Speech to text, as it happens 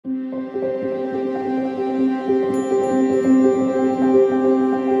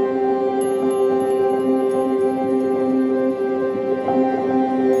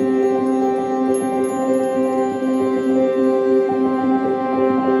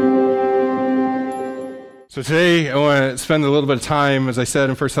So today I want to spend a little bit of time, as I said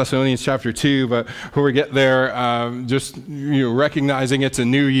in 1 Thessalonians chapter 2, but before we get there, just recognizing it's a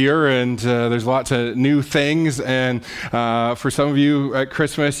new year and there's lots of new things. And for some of you at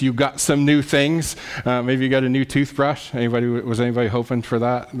Christmas, you got some new things. Maybe you got a new toothbrush. Was anybody hoping for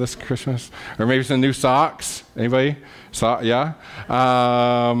that this Christmas? Or maybe some new socks. Anybody? Yeah.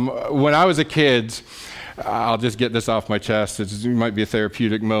 When I was a kid, I'll just get this off my chest. It might be a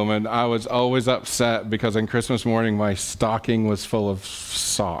therapeutic moment. I was always upset because on Christmas morning, my stocking was full of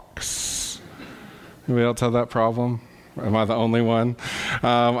socks. Anybody else have that problem? Am I the only one?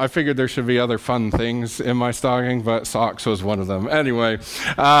 I figured there should be other fun things in my stocking, but socks was one of them. Anyway,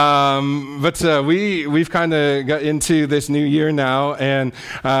 we've kind of got into this new year now, and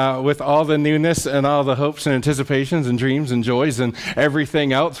with all the newness and all the hopes and anticipations and dreams and joys and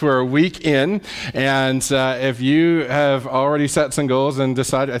everything else, we're a week in, and if you have already set some goals and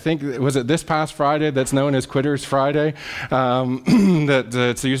decided, I think, was it this past Friday that's known as Quitters Friday?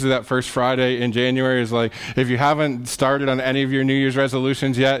 It's usually that first Friday in January is like, if you haven't started on any of your New Year's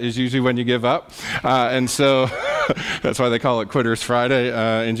resolutions yet, is usually when you give up. And so that's why they call it Quitters Friday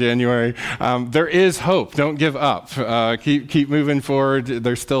in January. There is hope. Don't give up. Keep moving forward.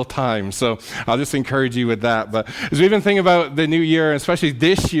 There's still time. So I'll just encourage you with that. But as we've been thinking about the new year, especially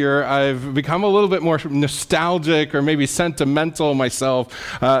this year, I've become a little bit more nostalgic or maybe sentimental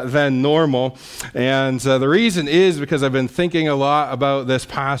myself than normal. And the reason is because I've been thinking a lot about this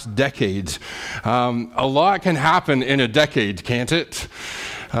past decade. A lot can happen in a decade, can't it?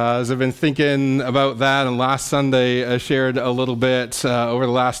 As I've been thinking about that, and last Sunday I shared a little bit over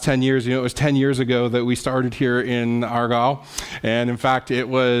the last 10 years. You know, it was 10 years ago that we started here in Argyle. And in fact, it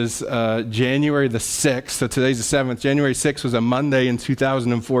was January the 6th. So today's the 7th. January 6th was a Monday in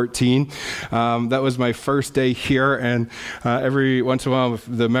 2014. That was my first day here. And every once in a while,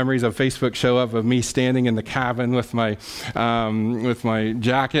 the memories of Facebook show up of me standing in the cabin with my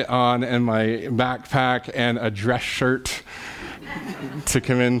jacket on and my backpack and a dress shirt to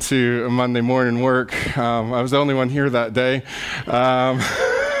come into a Monday morning work. I was the only one here that day.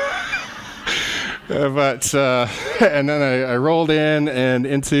 And then I rolled in and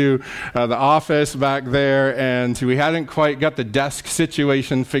into the office back there, and we hadn't quite got the desk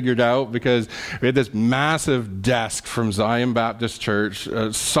situation figured out because we had this massive desk from Zion Baptist Church,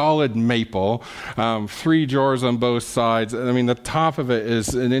 solid maple, 3 drawers on both sides. I mean, the top of it is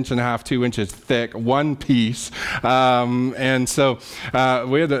 1.5 inches, 2 inches thick, one piece. And so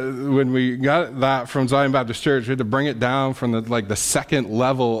we had to, when we got that from Zion Baptist Church, we had to bring it down from the second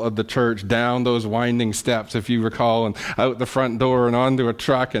level of the church down those winding steps, if you recall, and out the front door and onto a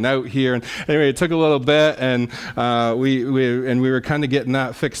truck and out here. And anyway, it took a little bit, and we were kind of getting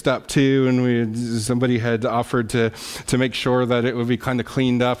that fixed up too. And somebody had offered to make sure that it would be kind of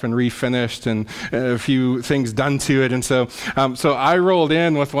cleaned up and refinished, and a few things done to it. And so I rolled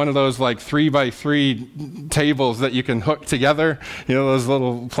in with one of those like 3x3 tables that you can hook together. You know, those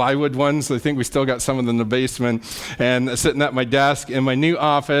little plywood ones. I think we still got some of them in the basement. And sitting at my desk in my new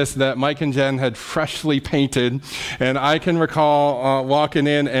office that Mike and Jen had freshly painted, and I can recall walking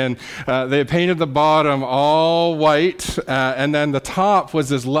in, and they had painted the bottom all white, and then the top was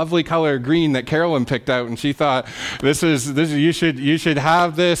this lovely color green that Carolyn picked out, and she thought, you should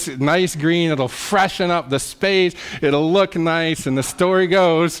have this nice green. It'll freshen up the space. It'll look nice. And the story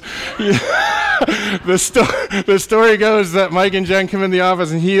goes, the story goes that Mike and Jen come in the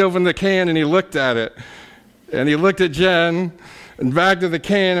office, and he opened the can and he looked at it, and he looked at Jen, and back to the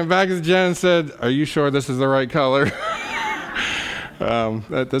can, and back to Jen, and said, "Are you sure this is the right color?" Is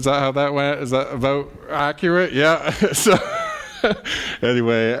that how that went? Is that about accurate? Yeah. So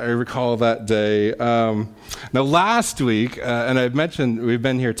anyway, I recall that day. Now, last week, and I've mentioned we've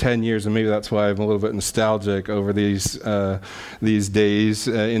been here 10 years, and maybe that's why I'm a little bit nostalgic over these days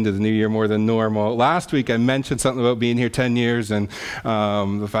into the new year more than normal. Last week, I mentioned something about being here 10 years and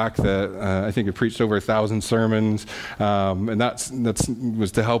the fact that I think I preached over 1,000 sermons, and that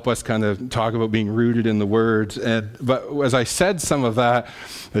was to help us kind of talk about being rooted in the Word. But as I said some of that,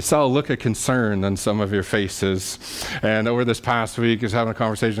 I saw a look of concern on some of your faces. And over this past week, I was having a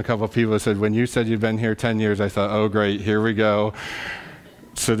conversation with a couple of people that said, when you said you've been here 10 years, I thought, oh, great, here we go.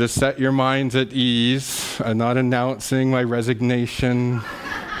 So just set your minds at ease. I'm not announcing my resignation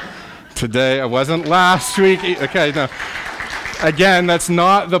today. I wasn't last week. Okay, no. Again, that's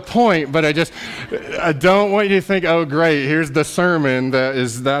not the point, but I don't want you to think, oh, great, here's the sermon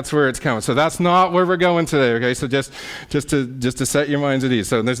that's where it's coming. So that's not where we're going today, okay? So just to set your minds at ease.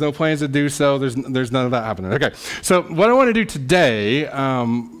 So there's no plans to do so. There's none of that happening. Okay. So what I want to do today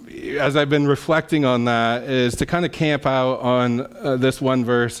as I've been reflecting on that, is to kind of camp out on this one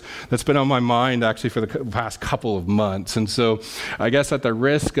verse that's been on my mind actually for the past couple of months. And so I guess at the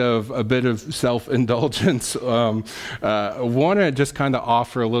risk of a bit of self-indulgence, I want to just kind of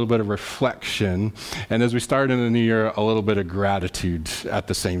offer a little bit of reflection. And as we start in the new year, a little bit of gratitude at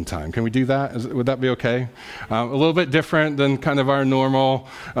the same time. Can we do that? Would that be okay? A little bit different than kind of our normal,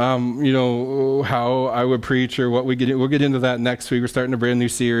 how I would preach or what we get. We'll get into that next week. We're starting a brand new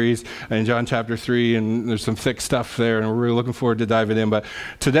series in John chapter 3, and there's some thick stuff there, and we're really looking forward to diving in. But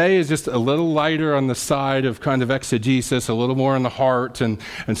today is just a little lighter on the side of kind of exegesis, a little more on the heart, and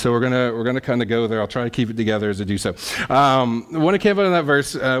so we're gonna kind of go there. I'll try to keep it together as I do so. I want to camp out on that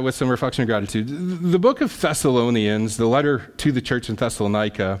verse with some reflection and gratitude. The book of Thessalonians, the letter to the church in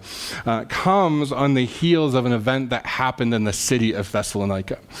Thessalonica, comes on the heels of an event that happened in the city of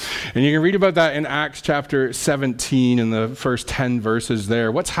Thessalonica. And you can read about that in Acts chapter 17 in the first 10 verses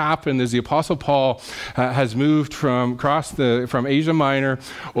there. What's happened is the Apostle Paul has moved from Asia Minor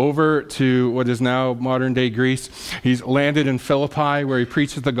over to what is now modern day Greece. He's landed in Philippi where he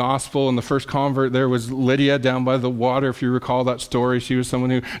preaches the gospel, and the first convert there was Lydia down by the water. If you recall that story, she was someone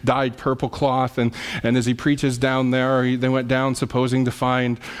who dyed purple cloth, and as he preaches down there, they went down supposing to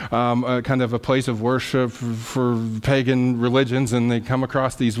find a kind of a place of worship for pagan religions, and they come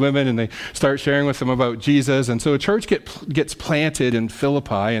across these women and they start sharing with them about Jesus. And so a church gets planted in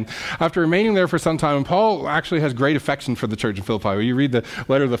Philippi, and after remaining there for some time, and Paul actually has great affection for the church in Philippi. When you read the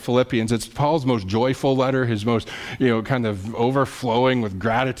letter of the Philippians, it's Paul's most joyful letter, his most kind of overflowing with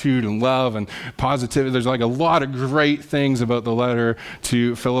gratitude and love and positivity. There's like a lot of great things about the letter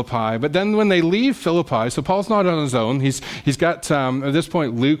to Philippi. But then when they leave Philippi, so Paul's not on his own. He's got at this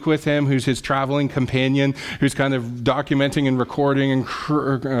point Luke with him, who's his traveling companion, who's kind of documenting and recording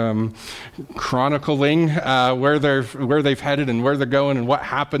and chronicling where they've headed and where they're going and what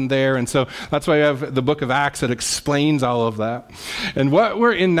happened there. And so that's why I have the book of Acts that explains all of that. And what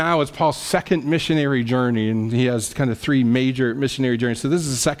we're in now is Paul's second missionary journey, and he has kind of 3 major missionary journeys. So this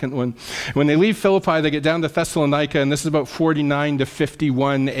is the second one. When they leave Philippi, they get down to Thessalonica, and this is about 49 to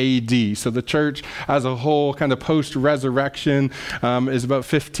 51 AD. So the church as a whole, kind of post-resurrection, is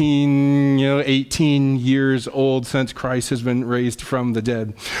about 18 years old since Christ has been raised from the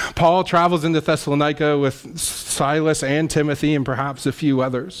dead. Paul travels into Thessalonica with Silas and Timothy and perhaps a few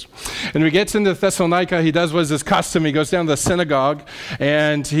others. And when he gets into Thessalonica, he does what is his custom. He goes down to the synagogue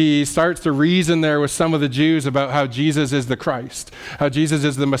and he starts to reason there with some of the Jews about how Jesus is the Christ, how Jesus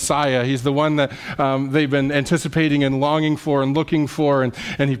is the Messiah. He's the one that they've been anticipating and longing for and looking for,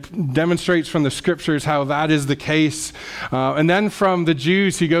 and he demonstrates from the scriptures how that is the case. And then from the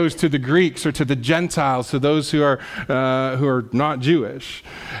Jews, he goes to the Greeks, or to the Gentiles, to those who are not Jewish.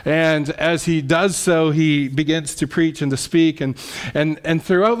 And as he does so, he begins to preach and to speak. And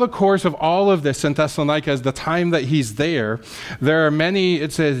throughout the course of all of this in Thessalonica, as the time that he's there are many,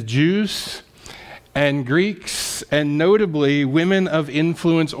 it says, Jews and Greeks, and notably women of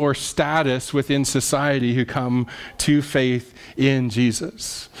influence or status within society who come to faith in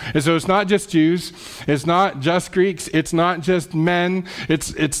Jesus. And so it's not just Jews, it's not just Greeks, it's not just men,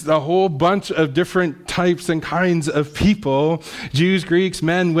 it's a whole bunch of different types and kinds of people. Jews, Greeks,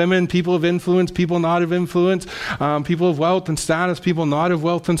 men, women, people of influence, people not of influence, people of wealth and status, people not of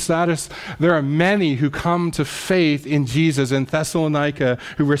wealth and status. There are many who come to faith in Jesus in Thessalonica,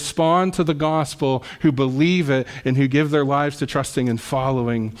 who respond to the gospel, who believe it, and who give their lives to trusting and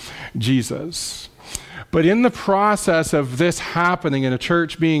following Jesus. But in the process of this happening and a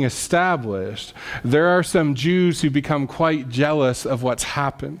church being established, there are some Jews who become quite jealous of what's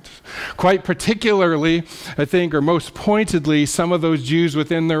happened. Quite particularly, I think, or most pointedly, some of those Jews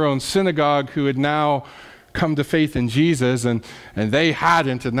within their own synagogue who had now come to faith in Jesus, and they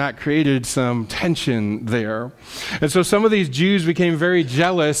hadn't, and that created some tension there. And so some of these Jews became very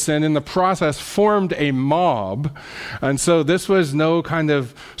jealous, and in the process formed a mob. And so this was no kind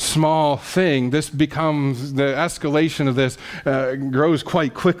of small thing. This becomes, the escalation of this grows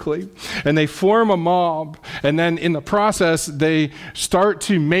quite quickly. And they form a mob, and then in the process they start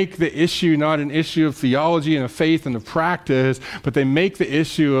to make the issue not an issue of theology and of faith and of practice, but they make the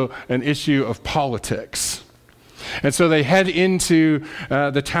issue an issue of politics. And so they head into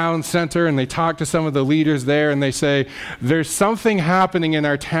the town center and they talk to some of the leaders there, and they say, there's something happening in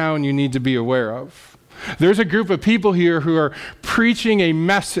our town you need to be aware of. There's a group of people here who are preaching a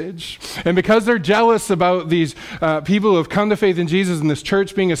message, and because they're jealous about these people who have come to faith in Jesus and this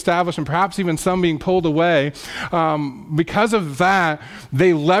church being established, and perhaps even some being pulled away, because of that,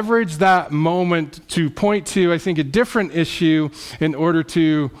 they leverage that moment to point to, I think, a different issue in order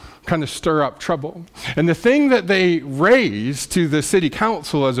to kind of stir up trouble. And the thing that they raise to the city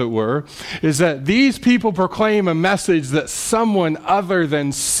council, as it were, is that these people proclaim a message that someone other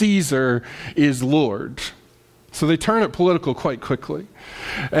than Caesar is Lord. So they turn it political quite quickly.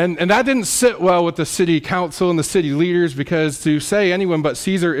 And that didn't sit well with the city council and the city leaders, because to say anyone but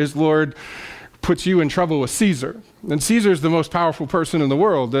Caesar is Lord puts you in trouble with Caesar. And Caesar's the most powerful person in the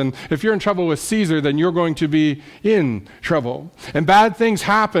world. And if you're in trouble with Caesar, then you're going to be in trouble. And bad things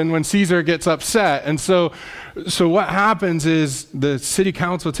happen when Caesar gets upset. And so what happens is the city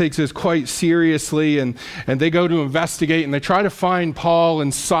council takes this quite seriously, and they go to investigate, and they try to find Paul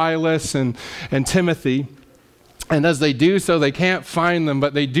and Silas and Timothy. And as they do so, they can't find them,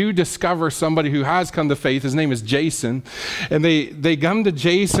 but they do discover somebody who has come to faith. His name is Jason. And they come to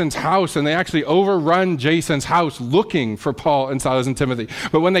Jason's house, and they actually overrun Jason's house looking for Paul and Silas and Timothy.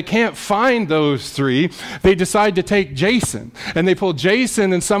 But when they can't find those three, they decide to take Jason. And they pull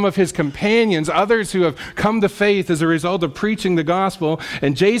Jason and some of his companions, others who have come to faith as a result of preaching the gospel.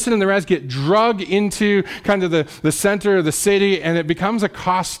 And Jason and the rest get dragged into kind of the center of the city, and it becomes a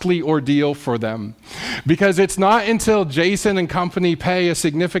costly ordeal for them. Because it's not until Jason and company pay a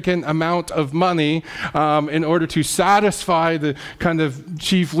significant amount of money in order to satisfy the kind of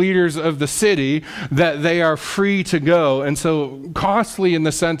chief leaders of the city that they are free to go. And so costly in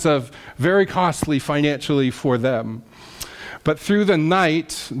the sense of very costly financially for them. But through the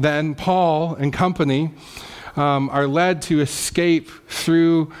night, then Paul and company are led to escape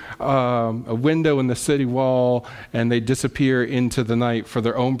through a window in the city wall, and they disappear into the night for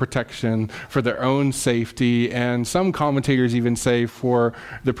their own protection, for their own safety, and some commentators even say for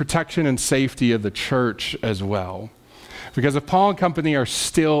the protection and safety of the church as well. Because if Paul and company are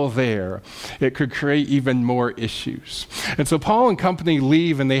still there, it could create even more issues. And so Paul and company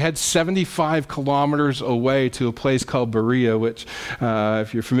leave, and they head 75 kilometers away to a place called Berea, which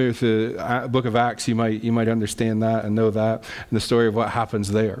if you're familiar with the book of Acts, you might understand that and know that, and the story of what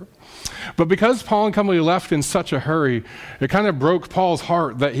happens there. But because Paul and company left in such a hurry, it kind of broke Paul's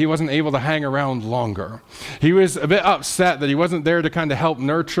heart that he wasn't able to hang around longer. He was a bit upset that he wasn't there to kind of help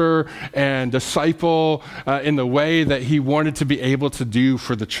nurture and disciple in the way that he wanted to be able to do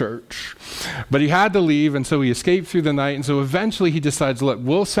for the church. But he had to leave, and so he escaped through the night. And so eventually he decides, look,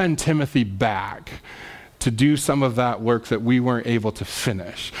 we'll send Timothy back to do some of that work that we weren't able to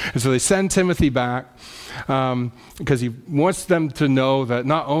finish. And so they send Timothy back because he wants them to know that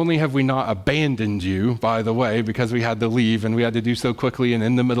not only have we not abandoned you, by the way, because we had to leave and we had to do so quickly and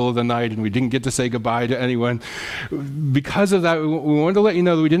in the middle of the night and we didn't get to say goodbye to anyone. Because of that, we wanted to let you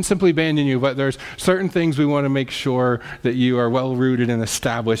know that we didn't simply abandon you, but there's certain things we want to make sure that you are well rooted and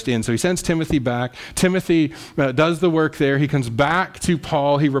established in. So he sends Timothy back. Timothy does the work there. He comes back to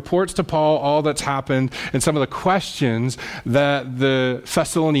Paul. He reports to Paul all that's happened and some of the questions that the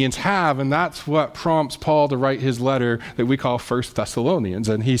Thessalonians have, and that's what prompts Paul to write his letter that we call 1 Thessalonians.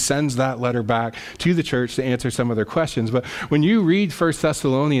 And he sends that letter back to the church to answer some of their questions. But when you read 1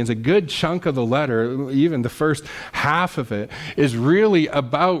 Thessalonians, a good chunk of the letter, even the first half of it, is really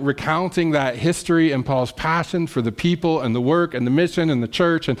about recounting that history and Paul's passion for the people and the work and the mission and the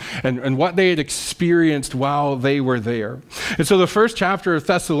church and what they had experienced while they were there. And so the first chapter of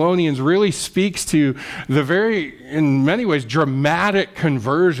Thessalonians really speaks to the very, in many ways, dramatic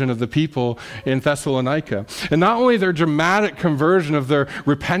conversion of the people in Thessalonica. And not only their dramatic conversion of their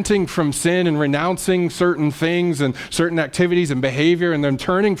repenting from sin and renouncing certain things and certain activities and behavior and then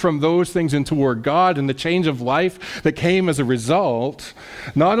turning from those things and toward God and the change of life that came as a result.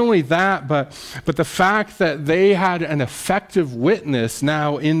 Not only that, but the fact that they had an effective witness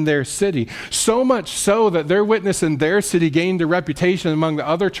now in their city. So much so that their witness in their city gained a reputation among the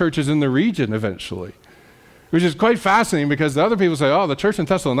other churches in the region eventually. Which is quite fascinating because the other people say, oh, the church in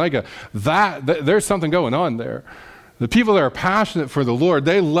Thessalonica, there's something going on there. The people that are passionate for the Lord,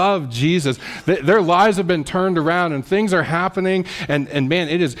 they love Jesus. Their lives have been turned around and things are happening. And man,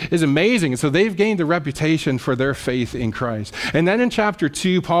 it is amazing. And so they've gained a reputation for their faith in Christ. And then in chapter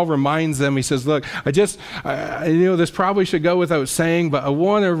 2, Paul reminds them, he says, look, this probably should go without saying, but I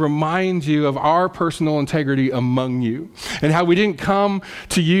want to remind you of our personal integrity among you and how we didn't come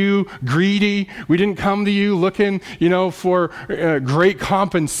to you greedy. We didn't come to you looking, for great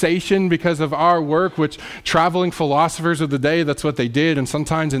compensation because of our work, which traveling philosophers of the day, that's what they did, and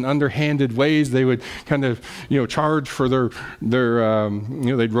sometimes in underhanded ways they would kind of charge for their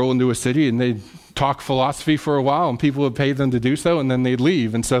they'd roll into a city and they'd talk philosophy for a while, and people would pay them to do so, and then they'd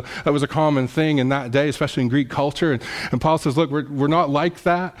leave. And so that was a common thing in that day, especially in Greek culture. And Paul says, look, we're not like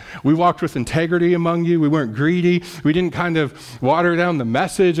that. We walked with integrity among you. We weren't greedy. We didn't kind of water down the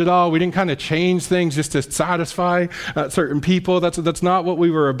message at all. We didn't kind of change things just to satisfy certain people. That's not what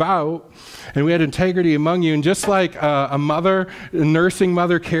we were about. And we had integrity among you. And just like a nursing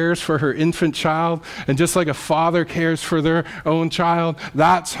mother cares for her infant child, and just like a father cares for their own child,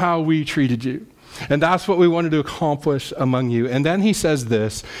 that's how we treated you. And that's what we wanted to accomplish among you. And then he says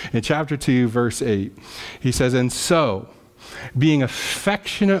this in chapter 2, verse 8. He says, and so, being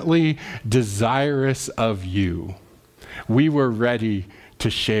affectionately desirous of you, we were ready to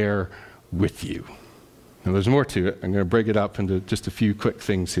share with you. Now, there's more to it. I'm going to break it up into just a few quick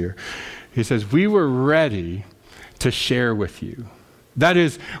things here. He says, we were ready to share with you. That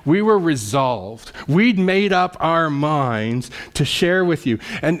is, we were resolved. We'd made up our minds to share with you.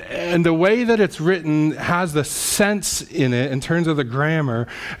 And the way that it's written has the sense in it in terms of the grammar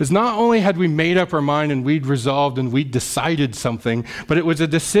is not only had we made up our mind and we'd resolved and we'd decided something, but it was a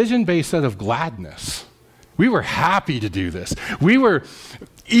decision based out of gladness. We were happy to do this. We were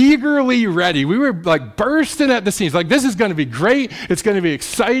eagerly ready. We were like bursting at the seams. Like, this is going to be great. It's going to be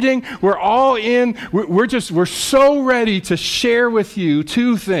exciting. We're all in. We're so ready to share with you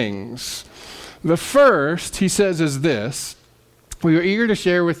two things. The first, he says, is this. We are eager to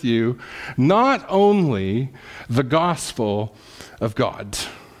share with you not only the gospel of God.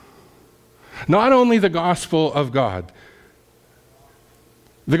 Not only the gospel of God.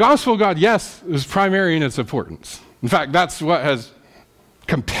 The gospel of God, yes, is primary in its importance. In fact, that's what has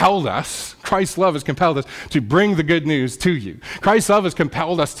compelled us, Christ's love has compelled us to bring the good news to you. Christ's love has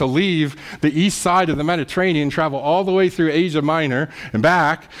compelled us to leave the east side of the Mediterranean, travel all the way through Asia Minor and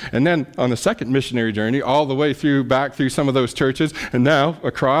back, and then on the second missionary journey, all the way back through some of those churches, and now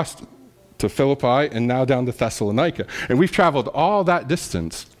across to Philippi, and now down to Thessalonica. And we've traveled all that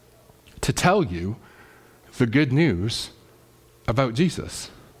distance to tell you the good news about Jesus.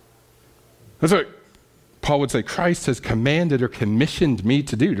 That's what Paul would say, Christ has commanded or commissioned me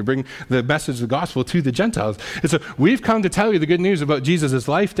to do, to bring the message of the gospel to the Gentiles. And so we've come to tell you the good news about Jesus'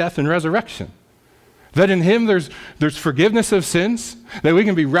 life, death, and resurrection. That in him there's forgiveness of sins, that we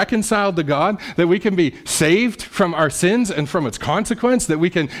can be reconciled to God, that we can be saved from our sins and from its consequence, that we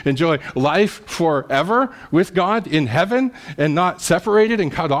can enjoy life forever with God in heaven and not separated and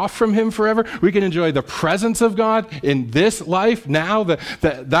cut off from him forever. We can enjoy the presence of God in this life now,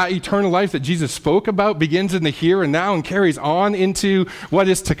 that eternal life that Jesus spoke about begins in the here and now and carries on into what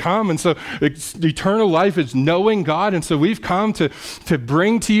is to come. And so eternal life is knowing God. And so we've come to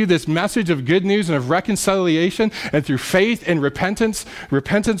bring to you this message of good news and of reconciliation, and through faith and repentance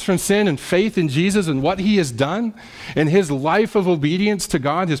from sin and faith in Jesus and what he has done, and his life of obedience to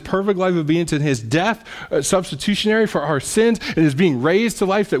God, his perfect life of obedience, and his death substitutionary for our sins, and his being raised to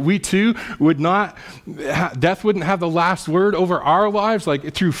life, that we too death wouldn't have the last word over our lives.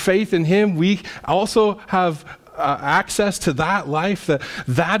 Like, through faith in him, we also have access to that life.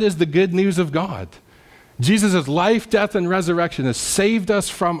 That is the good news of God. Jesus' life, death, and resurrection has saved us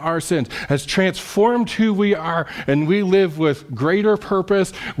from our sins, has transformed who we are, and we live with greater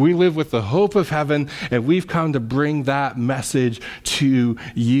purpose. We live with the hope of heaven, and we've come to bring that message to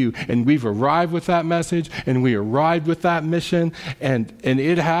you. And we've arrived with that message, and we arrived with that mission, and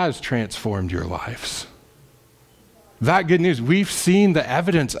it has transformed your lives. That good news, we've seen the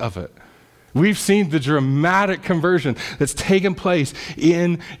evidence of it. We've seen the dramatic conversion that's taken place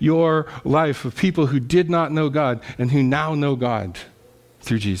in your life of people who did not know God and who now know God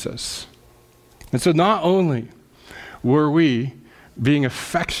through Jesus. And so not only were we being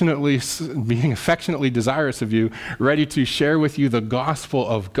affectionately desirous of you, ready to share with you the gospel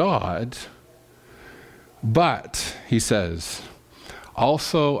of God, but, he says,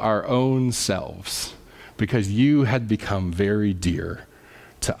 also our own selves, because you had become very dear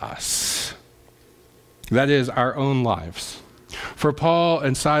to us. That is, our own lives. For Paul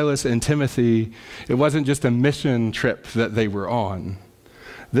and Silas and Timothy, it wasn't just a mission trip that they were on.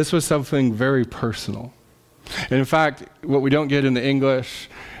 This was something very personal. And in fact, what we don't get in the English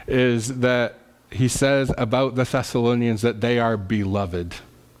is that he says about the Thessalonians that they are beloved.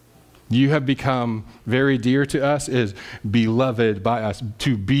 You have become very dear to us is beloved by us,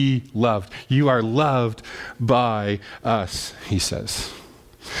 to be loved. You are loved by us, he says.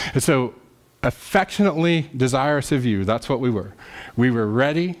 And so, affectionately desirous of you, that's what we were. We were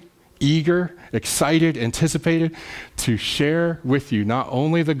ready, eager, excited, anticipated to share with you not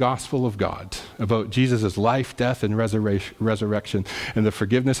only the gospel of God about Jesus' life, death, and resurrection, and the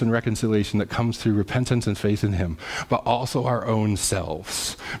forgiveness and reconciliation that comes through repentance and faith in him, but also our own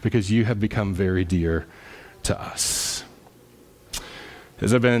selves, because you have become very dear to us.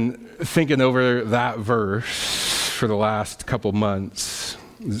 As I've been thinking over that verse for the last couple months,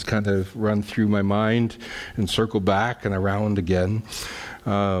 it's kind of run through my mind and circle back and around again.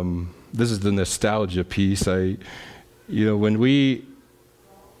 This is the nostalgia piece. When we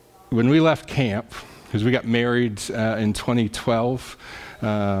left camp, because we got married in 2012,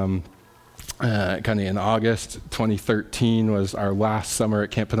 kind of in August 2013 was our last summer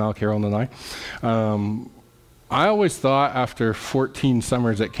at Camp Peniel, Carolyn and I. I always thought after 14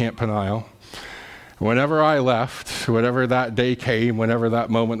 summers at Camp Peniel, whenever I left, whatever that day came, whenever that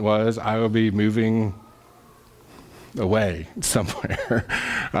moment was, I would be moving away somewhere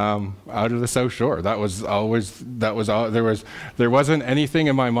out of the South Shore. There wasn't anything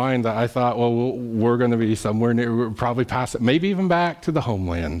in my mind that I thought, well, we're going to be somewhere near, we're probably past it, maybe even back to the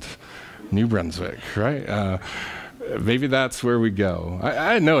homeland, New Brunswick, right? Maybe that's where we go.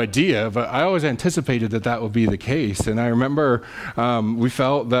 I had no idea, but I always anticipated that would be the case. And I remember we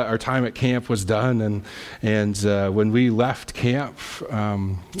felt that our time at camp was done, and when we left camp,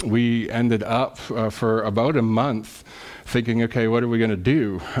 we ended up for about a month thinking, okay, what are we going to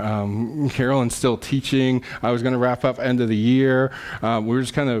do? Carolyn's still teaching. I was going to wrap up end of the year. We were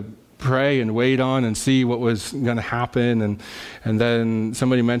just kind of pray and wait on and see what was going to happen. And then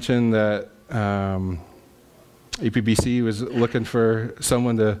somebody mentioned that APBC was looking for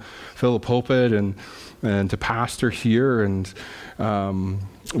someone to fill a pulpit and to pastor here. And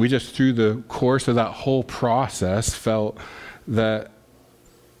we just, through the course of that whole process, felt that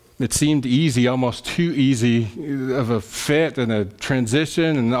it seemed easy, almost too easy of a fit and a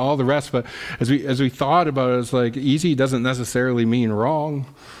transition and all the rest. But as we thought about it, it's like easy doesn't necessarily mean wrong.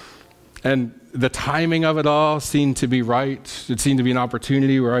 And the timing of it all seemed to be right. It seemed to be an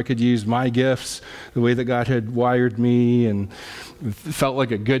opportunity where I could use my gifts, the way that God had wired me, and it felt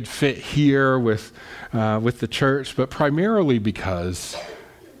like a good fit here with the church, but primarily because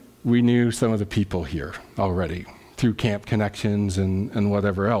we knew some of the people here already through camp connections and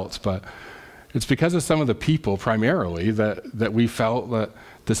whatever else. But it's because of some of the people primarily that we felt that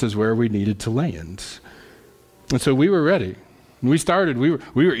this is where we needed to land. And so we were ready. When we started, we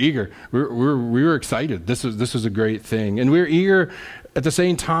were eager. We were excited. This was a great thing. And we were eager at the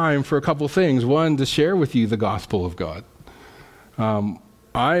same time for a couple things. One, to share with you the gospel of God.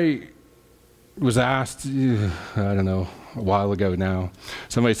 I was asked, I don't know, a while ago now,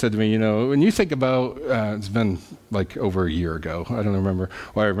 somebody said to me, when you think about, it's been like over a year ago, I don't remember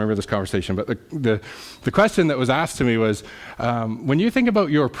why I remember this conversation, but the question that was asked to me was, when you think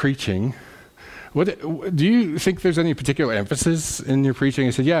about your preaching, do you think there's any particular emphasis in your preaching?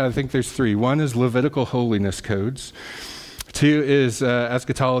 I said, yeah, I think there's three. One is Levitical holiness codes. Two is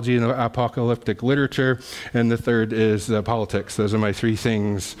eschatology and apocalyptic literature. And the third is politics. Those are my three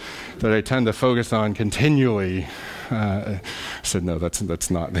things that I tend to focus on continually. I said, no, that's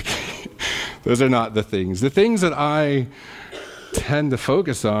not the case. Those are not the things. The things that I tend to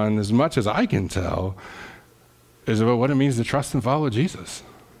focus on, as much as I can tell, is about what it means to trust and follow Jesus.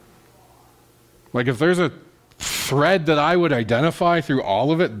 Like if there's a thread that I would identify through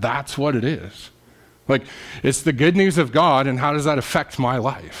all of it, that's what it is. Like it's the good news of God, and how does that affect my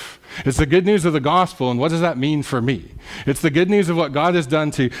life? It's the good news of the gospel, and what does that mean for me? It's the good news of what God has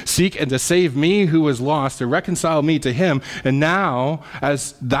done to seek and to save me who was lost, to reconcile me to him. And now,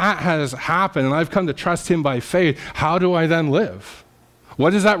 as that has happened, and I've come to trust him by faith, how do I then live?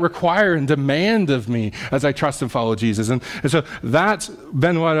 What does that require and demand of me as I trust and follow Jesus? And so that's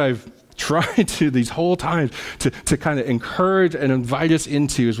been what I've tried to these whole times to kind of encourage and invite us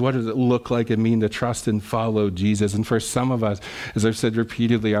into is what does it look like and mean to trust and follow Jesus. And for some of us, as I've said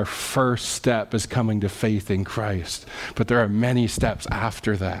repeatedly, our first step is coming to faith in Christ. But there are many steps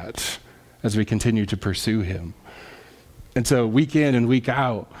after that as we continue to pursue him. And so week in and week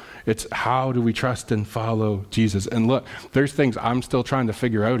out, it's how do we trust and follow Jesus? And look, there's things I'm still trying to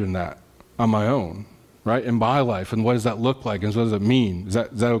figure out in that on my own. Right, in my life, and what does that look like, and what does it mean? Is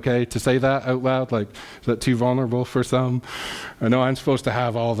that okay to say that out loud? Like, is that too vulnerable for some? I know I'm supposed to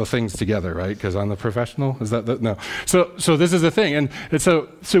have all the things together, right? Because I'm the professional. Is that no? So this is the thing, and so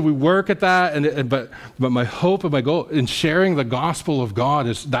we work at that, but my hope and my goal in sharing the gospel of God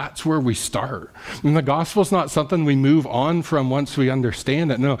is that's where we start. And the gospel is not something we move on from once we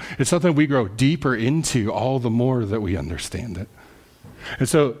understand it. No, it's something we grow deeper into all the more that we understand it. And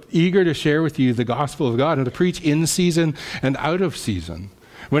so eager to share with you the gospel of God and to preach in season and out of season.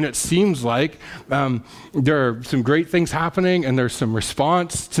 when it seems like there are some great things happening and there's some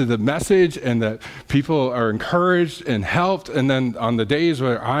response to the message and that people are encouraged and helped. And then on the days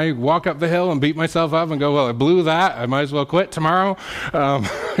where I walk up the hill and beat myself up and go, well, I blew that, I might as well quit tomorrow.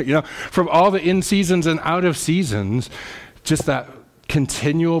 From all the in seasons and out of seasons, just that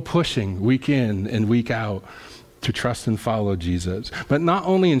continual pushing week in and week out to trust and follow Jesus. But not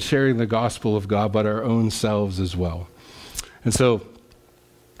only in sharing the gospel of God, but our own selves as well. And so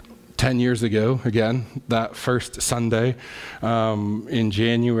 10 years ago, again, that first Sunday in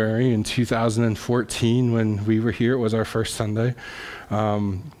January in 2014, when we were here, it was our first Sunday.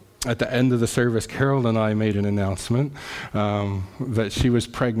 At the end of the service, Carol and I made an announcement that she was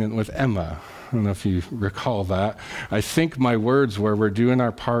pregnant with Emma. I don't know if you recall that. I think my words were, we're doing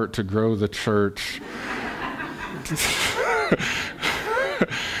our part to grow the church.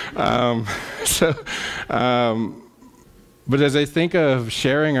 But as I think of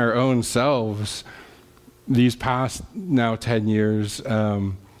sharing our own selves these past now 10 years,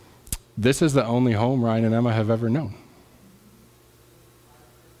 this is the only home Ryan and Emma have ever known.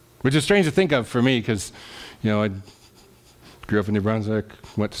 Which is strange to think of for me because, I grew up in New Brunswick,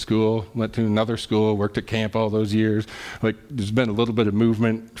 went to school, went to another school, worked at camp all those years. There's been a little bit of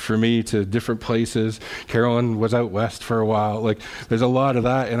movement for me to different places. Carolyn was out west for a while. There's a lot of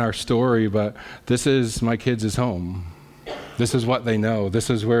that in our story, but this is my kids' home. This is what they know. This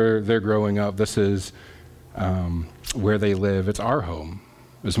is where they're growing up. This is where they live. It's our home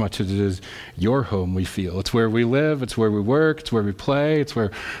as much as it is your home, we feel. It's where we live. It's where we work. It's where we play. It's where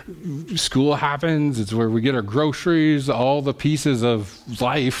school happens. It's where we get our groceries, all the pieces of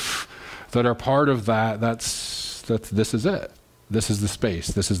life that are part of that. This is it. This is the space.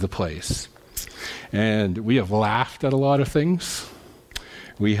 This is the place. And we have laughed at a lot of things.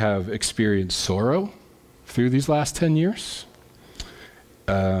 We have experienced sorrow through these last 10 years.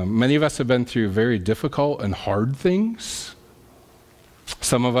 Many of us have been through very difficult and hard things.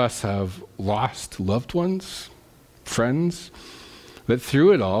 Some of us have lost loved ones, friends. But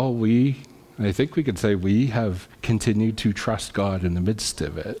through it all, I think we could say we have continued to trust God in the midst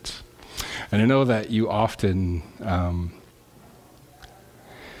of it. And I know that you often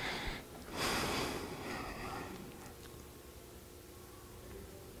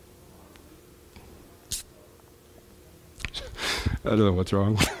I don't know what's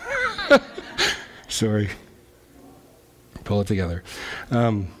wrong. Sorry. Pull it together.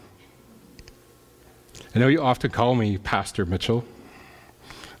 I know you often call me Pastor Mitchell.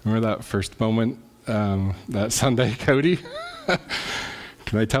 Remember that first moment, that Sunday, Cody?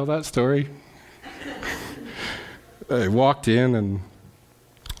 Can I tell that story? I walked in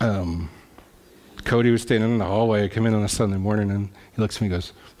and Cody was standing in the hallway. I come in on a Sunday morning and he looks at me and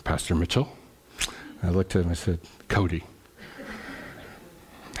goes, Pastor Mitchell? And I looked at him and I said, Cody.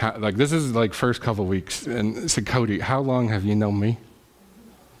 This is first couple weeks, and I said, Cody, how long have you known me?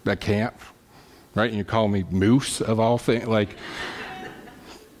 At camp, right? And you call me Moose of all things.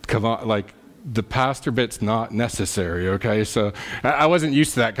 Come on, the pastor bit's not necessary, okay? So I wasn't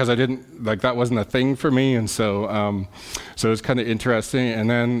used to that because I didn't, that wasn't a thing for me, and so it was kind of interesting. And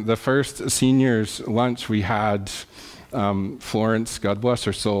then the first seniors lunch we had, Florence, God bless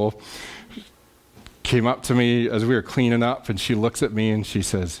her soul, came up to me as we were cleaning up, and she looks at me and she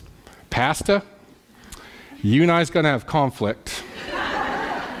says, Pastor, you and I's going to have conflict.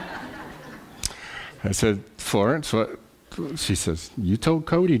 I said, Florence, what? She says, you told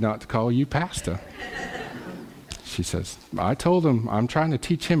Cody not to call you Pastor. She says, I told him I'm trying to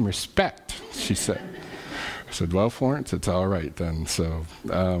teach him respect, she said. I said, well, Florence, it's all right then. So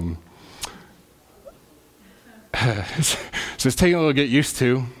it's taking a little to get used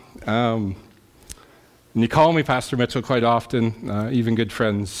to. And you call me Pastor Mitchell quite often, even good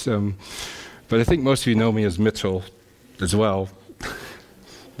friends. But I think most of you know me as Mitchell as well,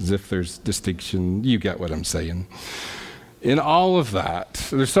 as if there's distinction. You get what I'm saying. In all of that,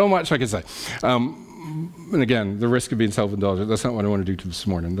 there's so much I could say. And again, the risk of being self-indulgent, that's not what I want to do this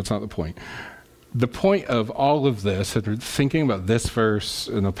morning. That's not the point. The point of all of this, and thinking about this verse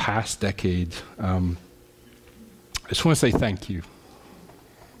in the past decade, I just want to say thank you.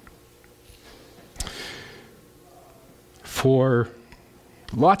 For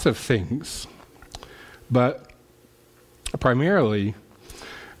lots of things, but primarily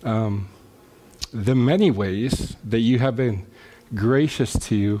the many ways that you have been gracious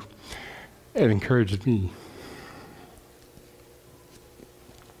to and encouraged me.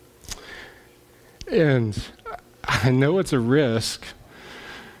 And I know it's a risk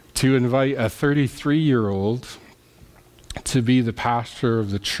to invite a 33-year-old to be the pastor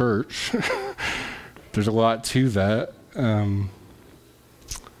of the church. There's a lot to that.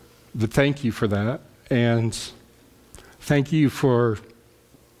 But thank you for that. And thank you for,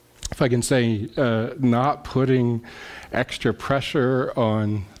 if I can say, not putting extra pressure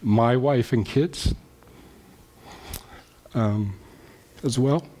on my wife and kids as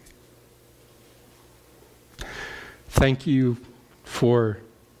well. Thank you for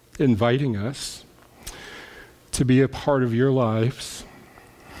inviting us to be a part of your lives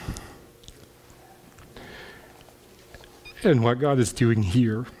and what God is doing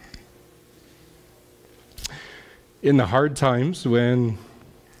here. In the hard times when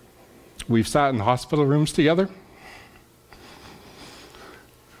we've sat in hospital rooms together,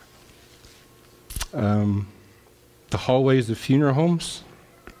 the hallways of funeral homes,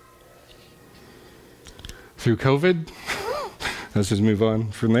 through COVID, let's just move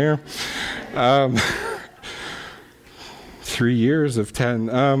on from there. 3 years of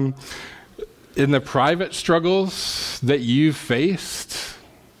 10. In the private struggles that you've faced,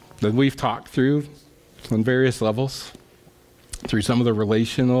 that we've talked through on various levels, through some of the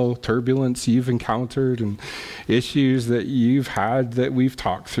relational turbulence you've encountered and issues that you've had that we've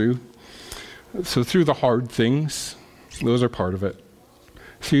talked through. So through the hard things, those are part of it.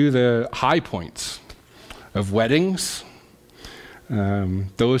 Through the high points of weddings,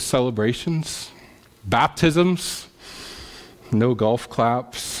 those celebrations, baptisms, no golf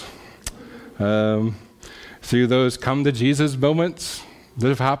claps, through those come to Jesus moments that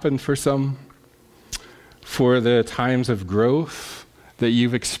have happened for some, for the times of growth that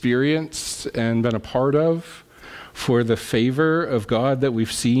you've experienced and been a part of, for the favor of God that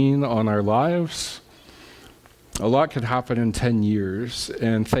we've seen on our lives. A lot could happen in 10 years,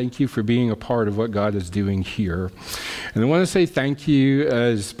 and thank you for being a part of what God is doing here. And I want to say thank you,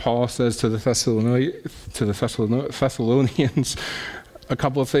 as Paul says to the Thessalonians, a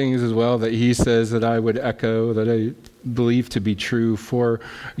couple of things as well that he says that I would echo, that I believe to be true, for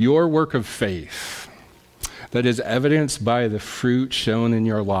your work of faith that is evidenced by the fruit shown in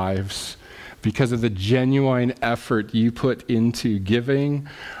your lives because of the genuine effort you put into giving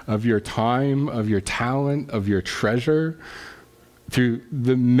of your time, of your talent, of your treasure, through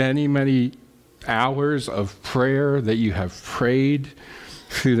the many, many hours of prayer that you have prayed,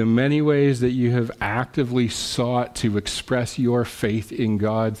 through the many ways that you have actively sought to express your faith in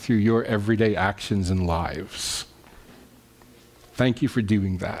God through your everyday actions and lives. Thank you for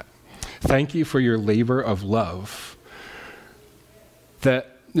doing that. Thank you for your labor of love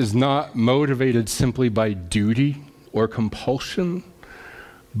that is not motivated simply by duty or compulsion,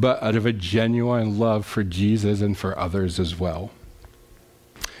 but out of a genuine love for Jesus and for others as well.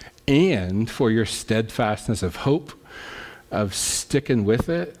 And for your steadfastness of hope, of sticking with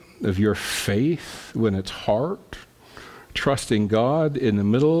it, of your faith when it's hard, trusting God in the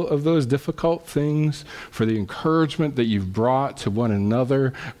middle of those difficult things, for the encouragement that you've brought to one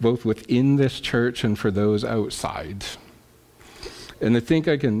another, both within this church and for those outside. And I think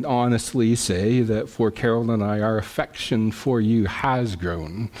I can honestly say that for Carol and I, our affection for you has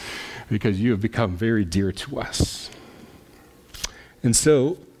grown because you have become very dear to us. And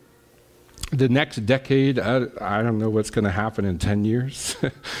so the next decade, I don't know what's going to happen in 10 years.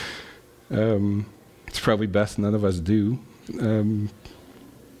 It's probably best none of us do.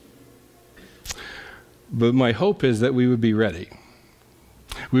 But my hope is that we would be ready.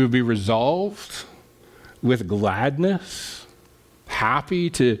 We would be resolved with gladness, happy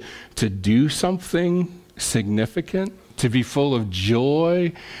to do something significant, to be full of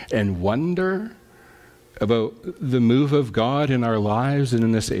joy and wonder about the move of God in our lives and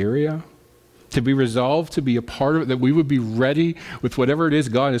in this area, to be resolved to be a part of it, that we would be ready with whatever it is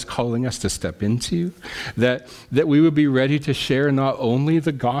God is calling us to step into, that we would be ready to share not only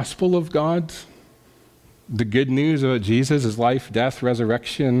the gospel of God, the good news about Jesus, his life, death,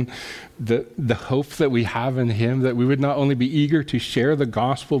 resurrection, the hope that we have in him, that we would not only be eager to share the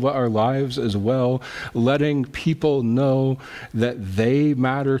gospel, but our lives as well, letting people know that they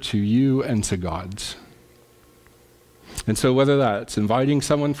matter to you and to God. And so whether that's inviting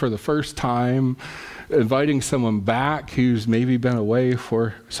someone for the first time, inviting someone back who's maybe been away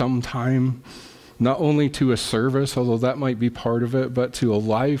for some time, not only to a service, although that might be part of it, but to a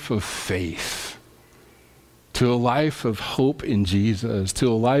life of faith, to a life of hope in Jesus, to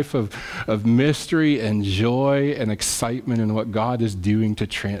a life of mystery and joy and excitement in what God is doing to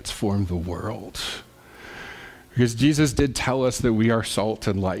transform the world. Because Jesus did tell us that we are salt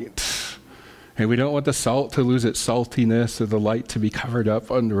and light. And we don't want the salt to lose its saltiness or the light to be covered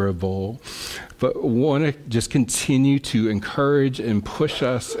up under a bowl, but want to just continue to encourage and push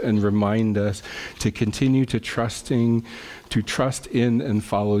us and remind us to continue to trust in and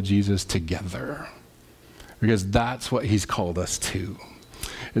follow Jesus together. Because that's what he's called us to.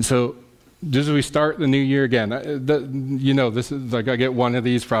 And so just as we start the new year again, this is like I get one of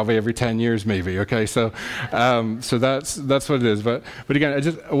these probably every 10 years maybe, okay? So that's what it is. But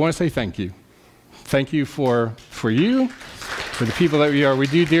again, I want to say thank you. Thank you for you, for the people that we are. We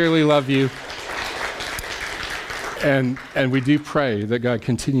do dearly love you. And we do pray that God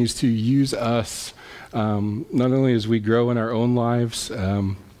continues to use us, not only as we grow in our own lives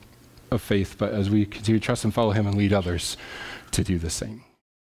of faith, but as we continue to trust and follow him and lead others to do the same.